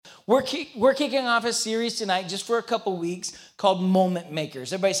We're kicking off a series tonight just for a couple weeks called Moment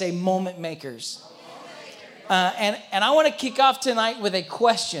Makers. Everybody say Moment Makers. And I want to kick off tonight with a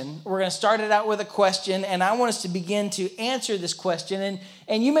question. We're going to start it out with a question, and I want us to begin to answer this question.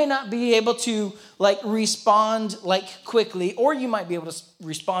 And you may not be able to respond quickly, or you might be able to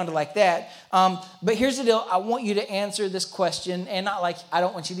respond like that. But here's the deal. I want you to answer this question, and not I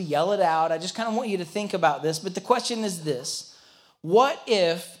don't want you to yell it out. I just kind of want you to think about this. But the question is this: what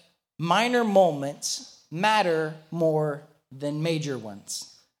if minor moments matter more than major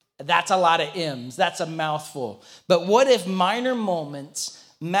ones? That's a lot of M's. That's a mouthful. But what if minor moments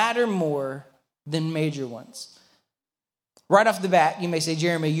matter more than major ones? Right off the bat, you may say,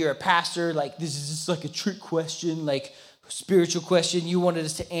 Jeremy, you're a pastor. This is just a trick question, spiritual question you wanted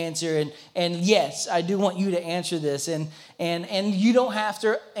us to answer. And yes, I do want you to answer this. And you don't have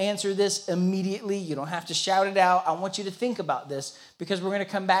to answer this immediately. You don't have to shout it out. I want you to think about this because we're going to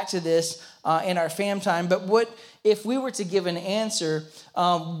come back to this in our fam time. But what if we were to give an answer,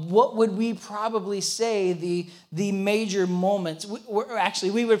 what would we probably say the major moments?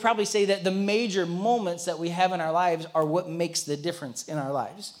 We would probably say that the major moments that we have in our lives are what makes the difference in our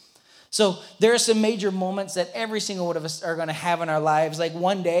lives. So there are some major moments that every single one of us are going to have in our lives.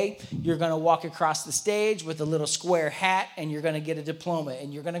 One day, you're going to walk across the stage with a little square hat, and you're going to get a diploma,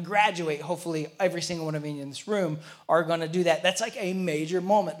 and you're going to graduate. Hopefully, every single one of you in this room are going to do that. That's a major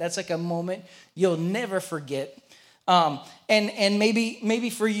moment. That's a moment you'll never forget. And maybe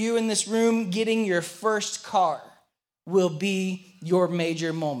for you in this room, getting your first car will be your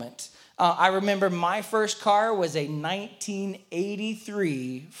major moment. I remember my first car was a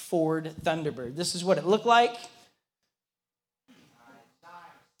 1983 Ford Thunderbird. This is what it looked like.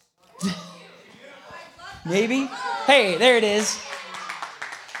 Maybe. Hey, there it is.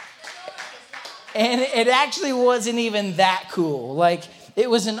 And it actually wasn't even that cool. It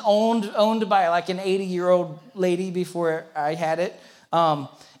was owned by an 80-year-old lady before I had it. And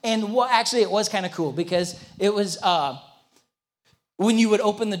it was kind of cool because it was when you would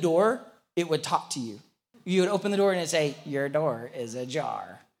open the door, it would talk to you. You would open the door and it'd say, your door is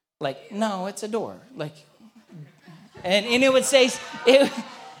ajar. No, it's a door. And it would say, it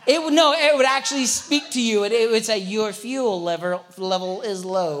would actually speak to you. And it would say, your fuel level is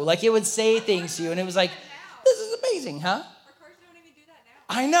low. It would say things to you. And it was this is amazing, huh? Our cars don't even do that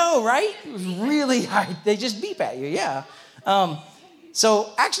now. I know, right? It was really hard. They just beep at you, yeah.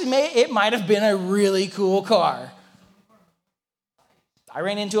 So actually, it might have been a really cool car. I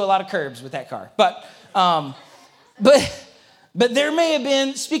ran into a lot of curbs with that car. But there may have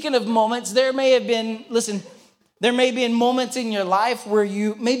been, speaking of moments, there may have been moments in your life where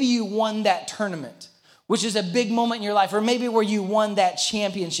maybe you won that tournament, which is a big moment in your life, or maybe where you won that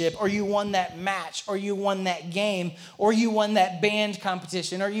championship, or you won that match, or you won that game, or you won that band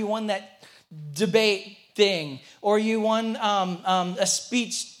competition, or you won that debate thing, or you won a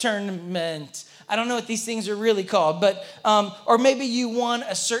speech tournament. I don't know what these things are really called, but or maybe you won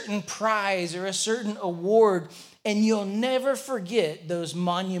a certain prize or a certain award, and you'll never forget those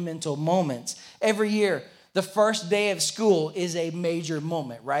monumental moments. Every year, the first day of school is a major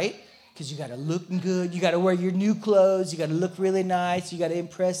moment, right? Because you got to look good, you got to wear your new clothes, you got to look really nice, you got to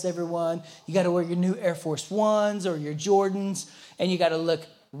impress everyone, you got to wear your new Air Force Ones or your Jordans, and you got to look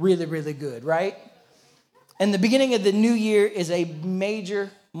really, really good, right? And the beginning of the new year is a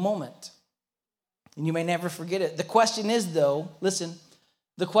major moment. And you may never forget it. The question is, though,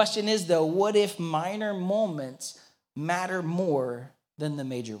 what if minor moments matter more than the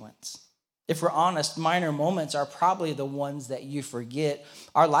major ones? If we're honest, minor moments are probably the ones that you forget.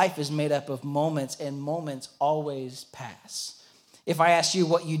 Our life is made up of moments, and moments always pass. If I asked you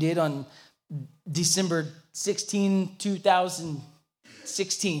what you did on December 16,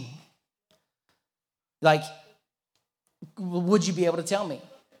 2016, would you be able to tell me?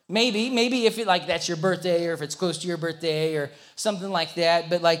 Maybe if that's your birthday, or if it's close to your birthday or something like that.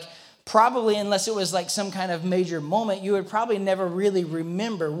 But probably unless it was some kind of major moment, you would probably never really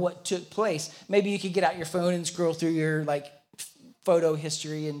remember what took place. Maybe you could get out your phone and scroll through your photo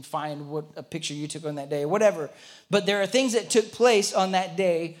history and find what a picture you took on that day or whatever. But there are things that took place on that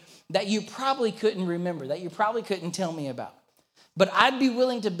day that you probably couldn't remember, that you probably couldn't tell me about. But I'd be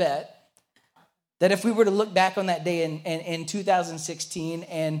willing to bet that if we were to look back on that day in 2016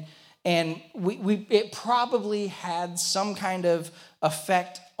 and it probably had some kind of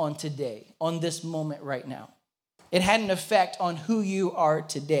effect on today, on this moment right now. It had an effect on who you are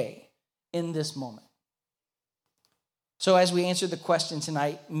today in this moment. So as we answer the question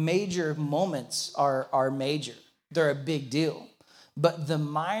tonight, major moments are major. They're a big deal. But the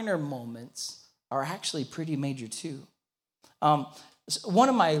minor moments are actually pretty major too. One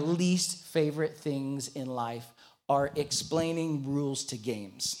of my least favorite things in life are explaining rules to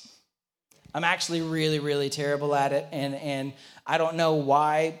games. I'm actually really, really terrible at it, and I don't know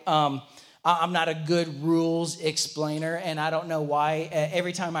why. I'm not a good rules explainer, and I don't know why.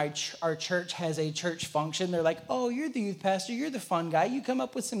 Every time our church has a church function, they're like, oh, you're the youth pastor, you're the fun guy, you come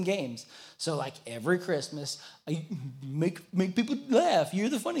up with some games. So like every Christmas, I make people laugh. You're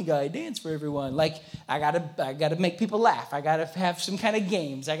the funny guy, dance for everyone. Like I gotta make people laugh. I gotta have some kind of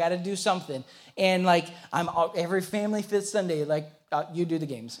games. I gotta do something. And like every family fifth Sunday, like you do the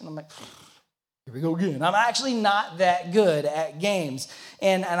games. And I'm like, here we go again. I'm actually not that good at games.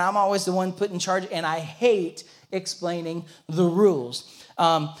 And I'm always the one put in charge, and I hate explaining the rules.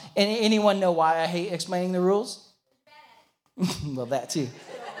 And anyone know why I hate explaining the rules? Well, that too.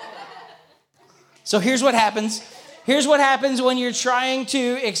 So here's what happens. Here's what happens when you're trying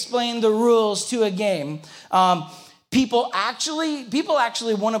to explain the rules to a game. People actually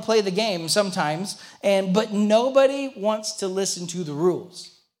want to play the game sometimes, but nobody wants to listen to the rules.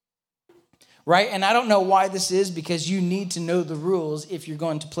 Right? And I don't know why this is, because you need to know the rules if you're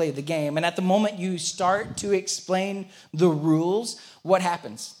going to play the game. And at the moment you start to explain the rules, what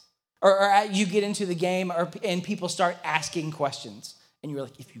happens? Or you get into the game and people start asking questions. And you're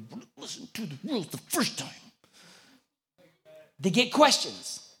like, if you listen to the rules the first time, they get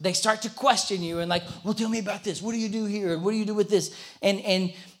questions. They start to question you and like, well, tell me about this. What do you do here? What do you do with this?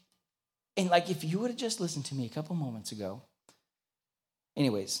 And like, if you would have just listened to me a couple moments ago.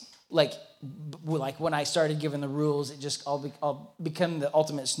 Anyways, like when I started giving the rules, it just all become the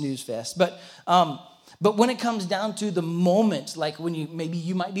ultimate snooze fest. But when it comes down to the moment, like when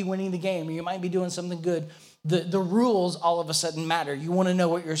you might be winning the game or you might be doing something good, the rules all of a sudden matter. You want to know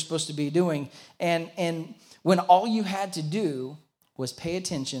what you're supposed to be doing. And when all you had to do was pay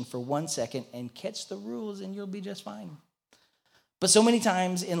attention for 1 second and catch the rules, and you'll be just fine. But so many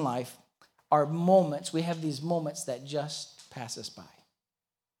times in life, we have these moments that just pass us by.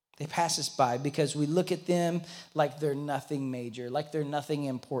 They pass us by because we look at them like they're nothing major, like they're nothing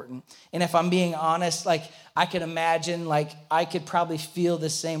important. And if I'm being honest, like I can imagine, like I could probably feel the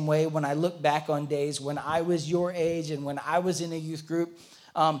same way when I look back on days when I was your age and when I was in a youth group.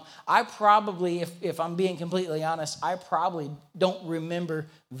 I probably, if I'm being completely honest, I probably don't remember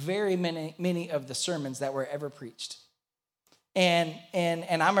very many of the sermons that were ever preached. And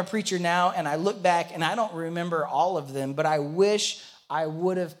I'm a preacher now, and I look back and I don't remember all of them, but I wish I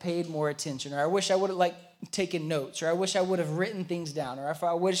would have paid more attention, or I wish I would have taken notes, or I wish I would have written things down, or if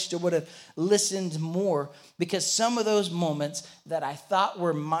I wished I would have listened more, because some of those moments that I thought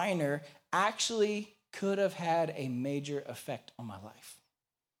were minor actually could have had a major effect on my life.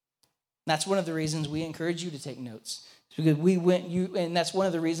 That's one of the reasons we encourage you to take notes. It's because and that's one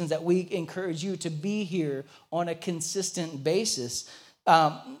of the reasons that we encourage you to be here on a consistent basis,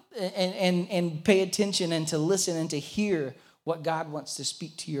 and pay attention and to listen and to hear what God wants to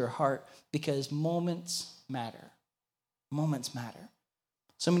speak to your heart, because moments matter. Moments matter.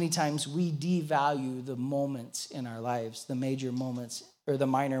 So many times we devalue the moments in our lives, the major moments or the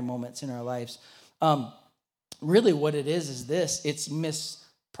minor moments in our lives. Really what it is this. It's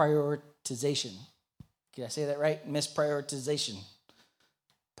misprioritization. Did I say that right? Misprioritization.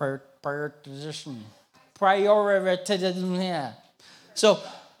 Prioritization. Yeah. So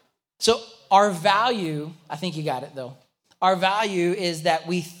our value, I think you got it though. Our value is that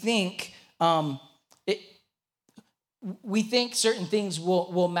we think certain things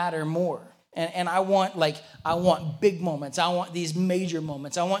will matter more. And I want big moments. I want these major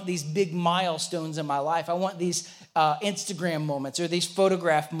moments. I want these big milestones in my life. I want these Instagram moments or these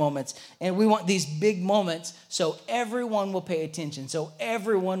photograph moments. And we want these big moments so everyone will pay attention, so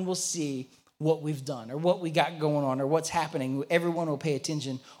everyone will see what we've done or what we got going on or what's happening. Everyone will pay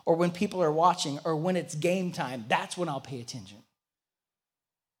attention. Or when people are watching or when it's game time, that's when I'll pay attention.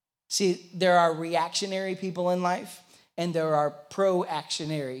 See, there are reactionary people in life and there are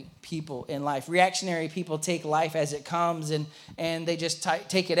pro-actionary people in life. Reactionary people take life as it comes and they just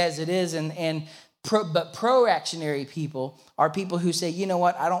take it as it is. But pro-actionary people are people who say, you know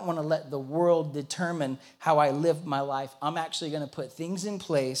what, I don't want to let the world determine how I live my life. I'm actually going to put things in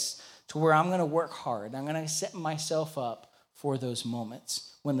place to where I'm going to work hard. I'm going to set myself up for those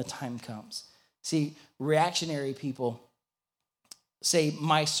moments when the time comes. See, reactionary people say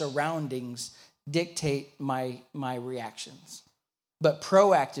my surroundings dictate my reactions. But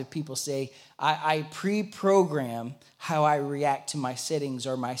proactive people say I pre-program how I react to my settings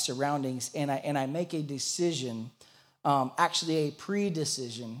or my surroundings, and I make a decision, actually a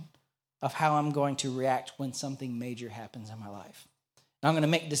pre-decision of how I'm going to react when something major happens in my life. I'm going to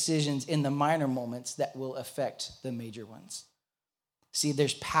make decisions in the minor moments that will affect the major ones. See,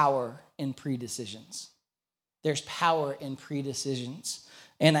 there's power in predecisions. There's power in predecisions.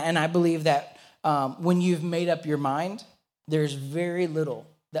 And I believe that when you've made up your mind, there's very little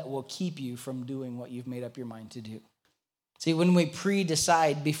that will keep you from doing what you've made up your mind to do. See, when we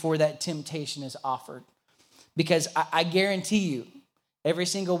pre-decide before that temptation is offered, because I guarantee you, every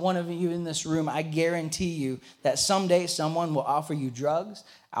single one of you in this room, I guarantee you that someday someone will offer you drugs,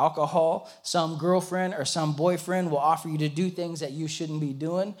 alcohol, some girlfriend or some boyfriend will offer you to do things that you shouldn't be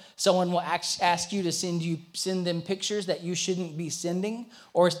doing. Someone will ask you to send them pictures that you shouldn't be sending,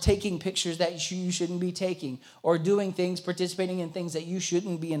 or taking pictures that you shouldn't be taking, or doing things, participating in things that you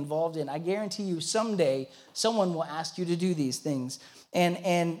shouldn't be involved in. I guarantee you someday someone will ask you to do these things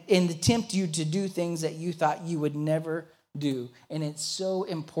and tempt you to do things that you thought you would never do. And it's so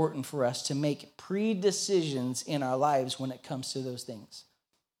important for us to make pre-decisions in our lives when it comes to those things.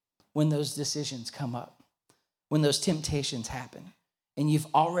 When those decisions come up, when those temptations happen, and you've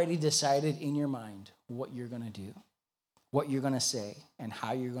already decided in your mind what you're going to do, what you're going to say, and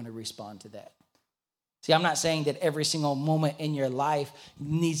how you're going to respond to that. See, I'm not saying that every single moment in your life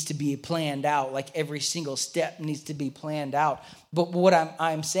needs to be planned out, like every single step needs to be planned out. But what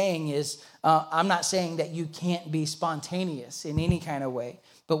I'm saying is, I'm not saying that you can't be spontaneous in any kind of way.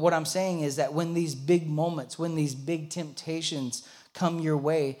 But what I'm saying is that when these big moments, when these big temptations come your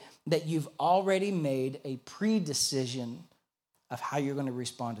way, that you've already made a pre-decision of how you're going to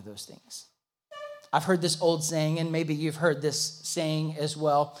respond to those things. I've heard this old saying, and maybe you've heard this saying as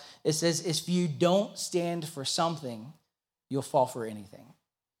well. It says, if you don't stand for something, you'll fall for anything.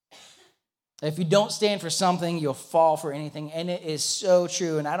 If you don't stand for something, you'll fall for anything. And it is so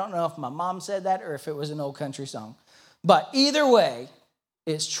true. And I don't know if my mom said that or if it was an old country song. But either way,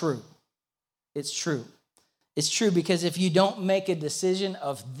 it's true. It's true. It's true because if you don't make a decision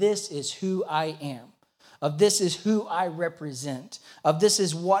of this is who I am, of this is who I represent, of this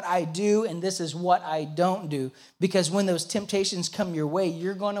is what I do and this is what I don't do, because when those temptations come your way,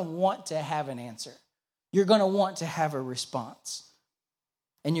 you're going to want to have an answer. You're going to want to have a response.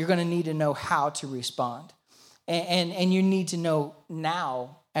 And you're going to need to know how to respond. And you need to know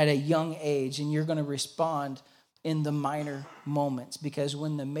now at a young age, and you're going to respond in the minor moments, because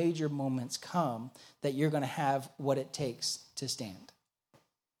when the major moments come, that you're going to have what it takes to stand.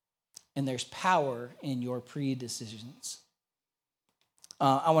 And there's power in your pre-decisions.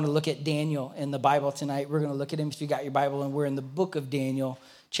 I want to look at Daniel in the Bible tonight. We're going to look at him if you got your Bible, and we're in the book of Daniel,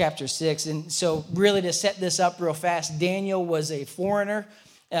 chapter 6. And so really to set this up real fast, Daniel was a foreigner,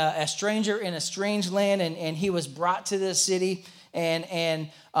 a stranger in a strange land, and he was brought to this city. And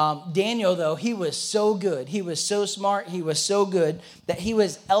Daniel, though, he was so good. He was so smart. He was so good that he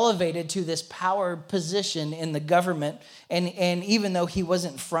was elevated to this power position in the government. And even though he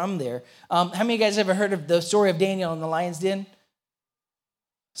wasn't from there, how many of you guys ever heard of the story of Daniel in the lion's den?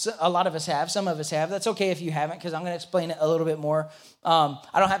 So a lot of us have. Some of us have. That's okay if you haven't, because I'm going to explain it a little bit more. I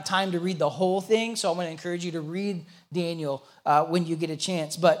don't have time to read the whole thing, so I'm going to encourage you to read Daniel when you get a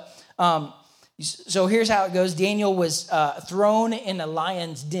chance. But so here's how it goes. Daniel was thrown in a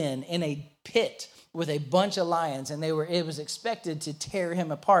lion's den, in a pit with a bunch of lions, and it was expected to tear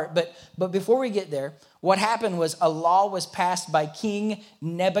him apart. But before we get there, what happened was a law was passed by King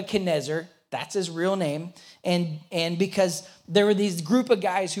Nebuchadnezzar. That's his real name. And because there were these group of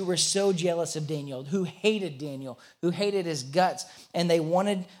guys who were so jealous of Daniel, who hated Daniel, who hated his guts, and they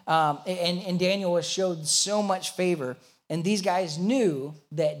wanted, and Daniel was showed so much favor. And these guys knew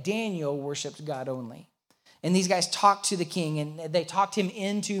that Daniel worshiped God only. And these guys talked to the king, and they talked him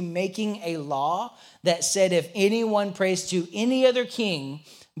into making a law that said if anyone prays to any other king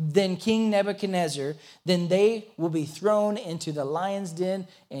than King Nebuchadnezzar, then they will be thrown into the lion's den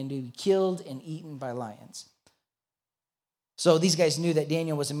and be killed and eaten by lions. So these guys knew that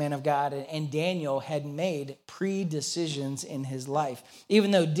Daniel was a man of God, and Daniel had made pre-decisions in his life. Even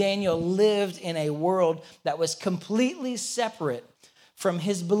though Daniel lived in a world that was completely separate from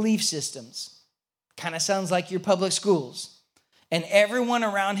his belief systems. Kind of sounds like your public schools. And everyone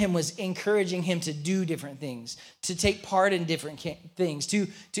around him was encouraging him to do different things, to take part in different things, to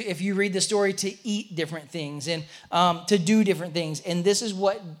if you read the story, to eat different things and to do different things. And this is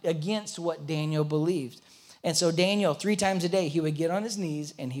against what Daniel believed. And so Daniel, 3 times a day, he would get on his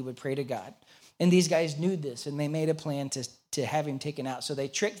knees and he would pray to God. And these guys knew this, and they made a plan to have him taken out. So they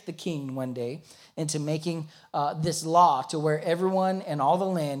tricked the king one day into making this law to where everyone and all the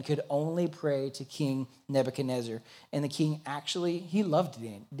land could only pray to King Nebuchadnezzar. And the king actually, he loved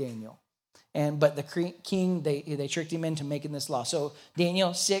Daniel. But the king, they tricked him into making this law. So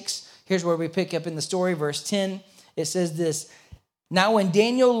Daniel 6, here's where we pick up in the story, verse 10. It says this: Now, when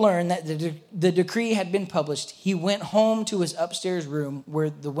Daniel learned that the decree had been published, he went home to his upstairs room where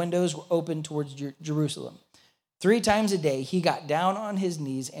the windows were open towards Jerusalem. 3 times a day, he got down on his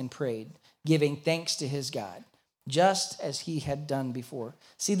knees and prayed, giving thanks to his God, just as he had done before.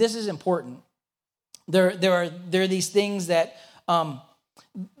 See, this is important. There are these things that,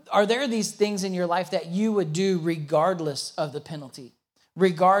 are there these things in your life that you would do regardless of the penalty,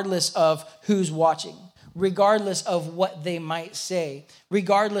 regardless of who's watching, regardless of what they might say,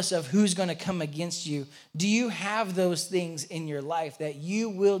 regardless of who's going to come against you? Do you have those things in your life that you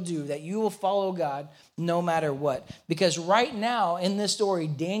will do, that you will follow God no matter what? Because right now in this story,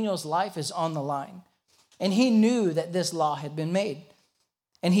 Daniel's life is on the line. And he knew that this law had been made.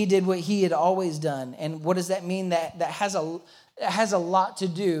 And he did what he had always done. And what does that mean? That has a lot to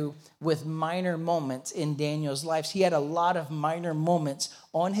do with minor moments in Daniel's life. He had a lot of minor moments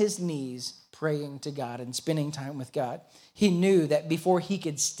on his knees praying to God and spending time with God. He knew that before he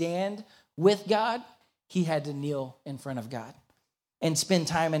could stand with God, he had to kneel in front of God and spend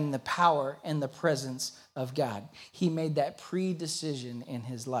time in the power and the presence of God. He made that pre-decision in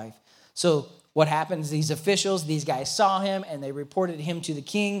his life. So what happens, these officials, these guys saw him and they reported him to the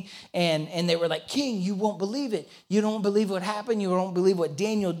king, and they were like, "King, you won't believe it. You don't believe what happened. You don't believe what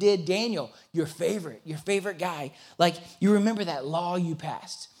Daniel did. Daniel, your favorite guy. Like, you remember that law you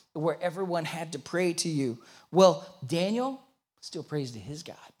passed where everyone had to pray to you? Well, Daniel still prays to his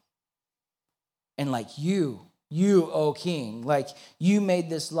God. And like you, O king, like you made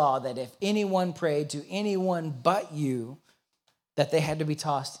this law that if anyone prayed to anyone but you, that they had to be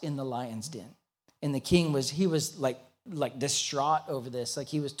tossed in the lion's den." And the king was like distraught over this, like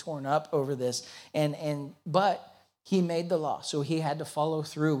he was torn up over this. But he made the law, so he had to follow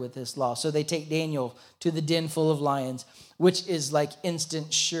through with this law. So they take Daniel to the den full of lions, which is like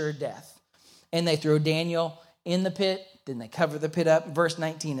instant sure death. And they throw Daniel in the pit, then they cover the pit up. Verse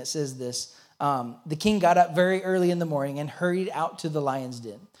 19, it says this: the king got up very early in the morning and hurried out to the lion's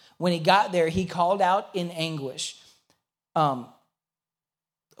den. When he got there, he called out in anguish.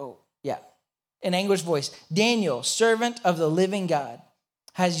 In anguished voice, "Daniel, servant of the living God,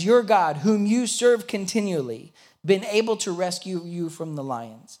 has your God, whom you serve continually, been able to rescue you from the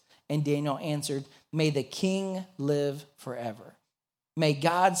lions?" And Daniel answered, "May the king live forever. My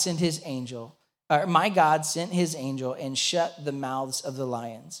God sent his angel and shut the mouths of the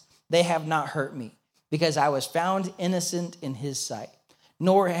lions. They have not hurt me, because I was found innocent in his sight,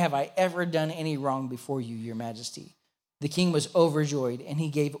 nor have I ever done any wrong before you, your majesty." The king was overjoyed, and he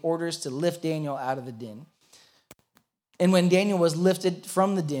gave orders to lift Daniel out of the den. And when Daniel was lifted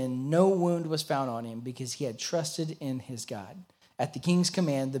from the den, no wound was found on him, because he had trusted in his God. At the king's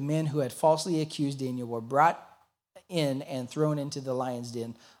command, the men who had falsely accused Daniel were brought in and thrown into the lion's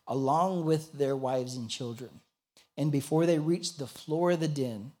den, along with their wives and children. And before they reached the floor of the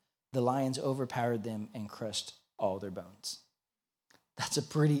den, the lions overpowered them and crushed all their bones. That's a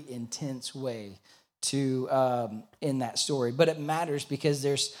pretty intense way to in that story, but it matters because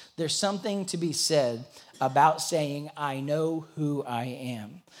there's something to be said about saying, "I know who I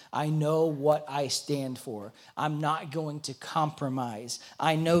am. I know what I stand for. I'm not going to compromise.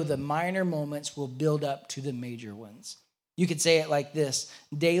 I know the minor moments will build up to the major ones." You could say it like this: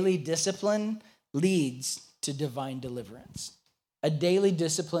 daily discipline leads to divine deliverance. A daily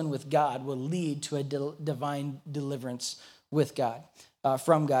discipline with God will lead to a divine deliverance with God.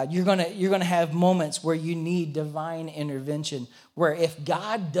 From God. You're gonna have moments where you need divine intervention, where if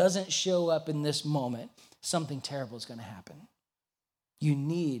God doesn't show up in this moment, something terrible is gonna happen. You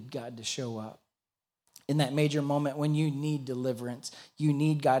need God to show up. In that major moment when you need deliverance, you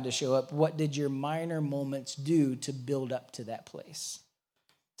need God to show up. What did your minor moments do to build up to that place?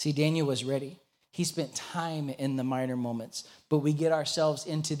 See, Daniel was ready. He spent time in the minor moments, but we get ourselves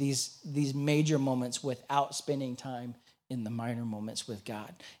into these major moments without spending time in the minor moments with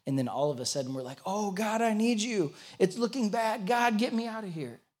God. And then all of a sudden we're like, "Oh, God, I need you. It's looking bad. God, get me out of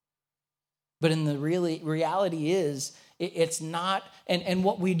here." But in the reality is, it's not, and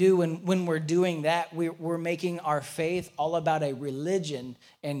what we do when we're doing that, we're making our faith all about a religion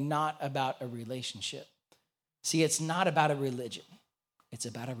and not about a relationship. See, it's not about a religion. It's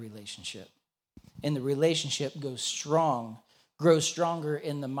about a relationship. And the relationship grows stronger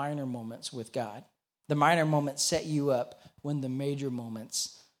in the minor moments with God. The minor moments set you up when the major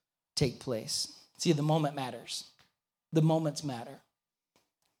moments take place. See, the moment matters. The moments matter.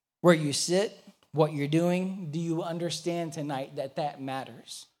 Where you sit, what you're doing, do you understand tonight that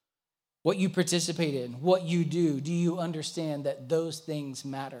matters? What you participate in, what you do you understand that those things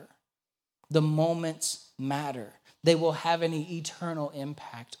matter? The moments matter. They will have an eternal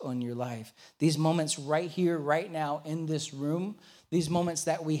impact on your life. These moments right here, right now in this room, these moments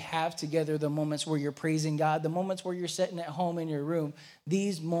that we have together, the moments where you're praising God, the moments where you're sitting at home in your room,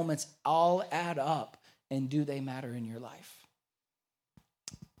 these moments all add up. And do they matter in your life?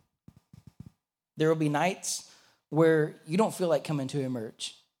 There will be nights where you don't feel like coming to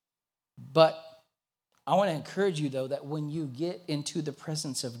Emerge. But I want to encourage you, though, that when you get into the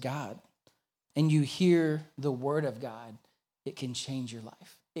presence of God and you hear the word of God, it can change your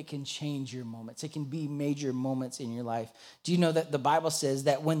life. It can change your moments. It can be major moments in your life. Do you know that the Bible says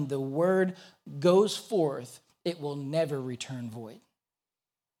that when the word goes forth, it will never return void?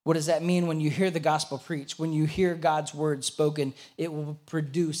 What does that mean? When you hear the gospel preached, when you hear God's word spoken, it will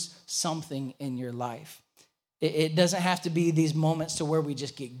produce something in your life. It doesn't have to be these moments to where we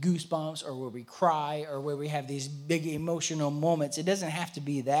just get goosebumps or where we cry or where we have these big emotional moments. It doesn't have to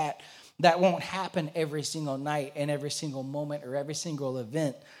be that. That won't happen every single night and every single moment or every single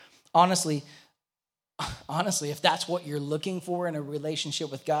event. Honestly, if that's what you're looking for in a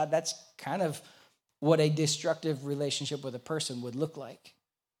relationship with God, that's kind of what a destructive relationship with a person would look like.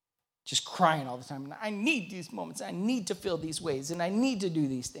 Just crying all the time. I need these moments. I need to feel these ways and I need to do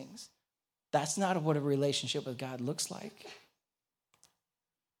these things. That's not what a relationship with God looks like.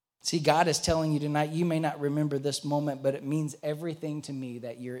 See, God is telling you tonight, you may not remember this moment, but it means everything to me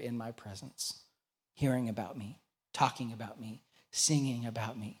that you're in my presence, hearing about me, talking about me, singing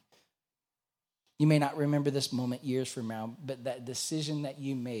about me. You may not remember this moment years from now, but that decision that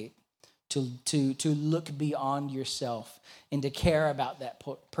you made to look beyond yourself and to care about that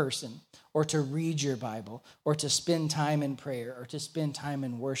person, or to read your Bible, or to spend time in prayer, or to spend time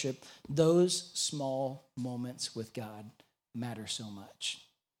in worship, those small moments with God matter so much.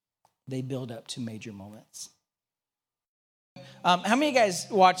 They build up to major moments. How many of you guys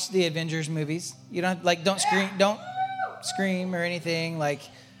watch the Avengers movies? You don't scream or anything.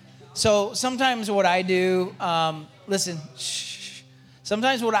 So sometimes what I do,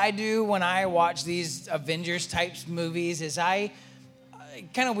 Sometimes what I do when I watch these Avengers types movies is kind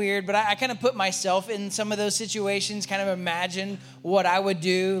of weird, but I kind of put myself in some of those situations, kind of imagine what I would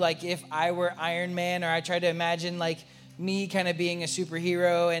do, like if I were Iron Man, or I try to imagine like me kind of being a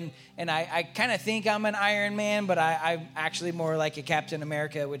superhero, and I kind of think I'm an Iron Man, but I'm actually more like a Captain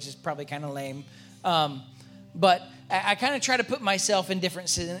America, which is probably kind of lame. But I kind of try to put myself in different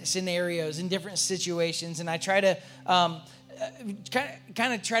scenarios, in different situations, and I try to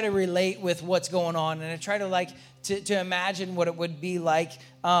kind of try to relate with what's going on, and I try to imagine what it would be like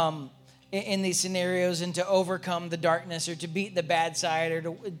in these scenarios, and to overcome the darkness, or to beat the bad side, or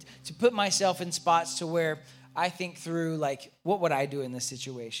to put myself in spots to where I think through like, what would I do in this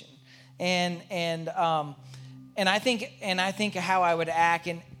situation, and I think how I would act,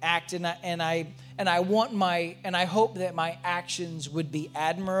 and I hope that my actions would be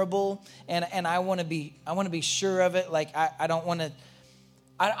admirable, and I want to be sure of it. Like I don't want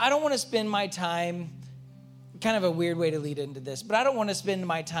to spend my time, kind of a weird way to lead into this, but I don't want to spend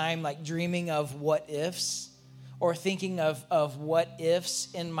my time like dreaming of what ifs, or thinking of what ifs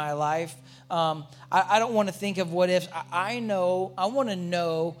in my life. I don't want to think of what ifs. I want to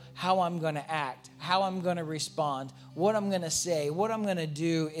know how I'm going to act, how I'm going to respond, what I'm going to say, what I'm going to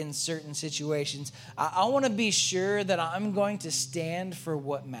do in certain situations. I want to be sure that I'm going to stand for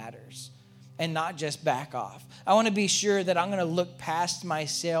what matters and not just back off. I want to be sure that I'm going to look past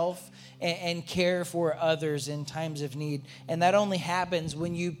myself and care for others in times of need. And that only happens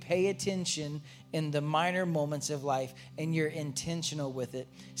when you pay attention in the minor moments of life and you're intentional with it.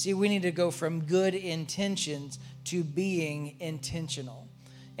 See, we need to go from good intentions to being intentional.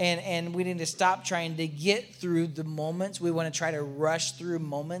 And we need to stop trying to get through the moments. We want to try to rush through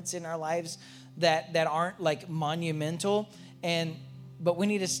moments in our lives that aren't like monumental. But we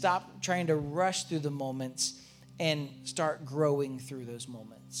need to stop trying to rush through the moments and start growing through those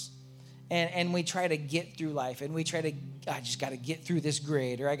moments. And we try to get through life, and we try to, I just got to get through this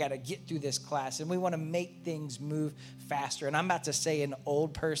grade, or I got to get through this class, and we want to make things move faster. And I'm about to say an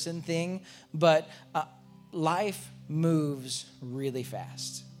old person thing, but life moves really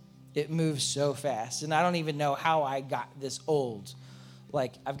fast. It moves so fast, and I don't even know how I got this old.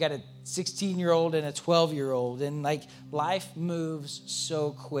 Like, I've got a 16-year-old and a 12-year-old, and like life moves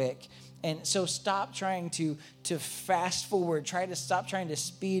so quick. And so stop trying to fast forward. Stop trying to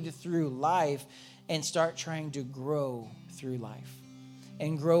speed through life, and start trying to grow through life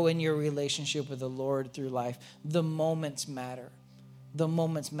and grow in your relationship with the Lord through life. The moments matter. The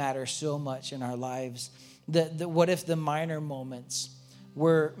moments matter so much in our lives. What if the minor moments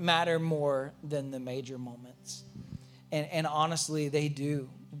matter more than the major moments? And honestly, they do.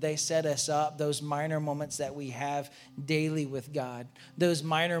 They set us up, those minor moments that we have daily with God. Those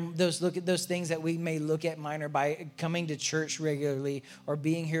things that we may look at minor by coming to church regularly or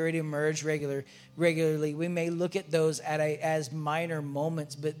being here at Emerge regularly. We may look at those as minor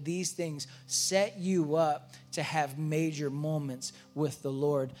moments, but these things set you up to have major moments with the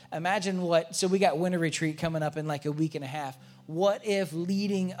Lord. Imagine so we got winter retreat coming up in like a week and a half. What if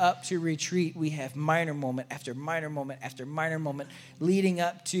leading up to retreat, we have minor moment after minor moment after minor moment leading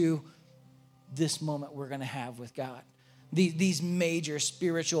up to this moment we're going to have with God? These major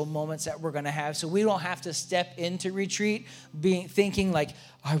spiritual moments that we're going to have. So we don't have to step into retreat thinking like,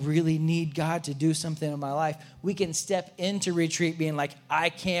 I really need God to do something in my life. We can step into retreat being like, I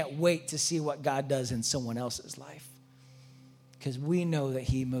can't wait to see what God does in someone else's life. Because we know that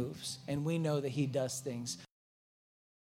he moves and we know that he does things.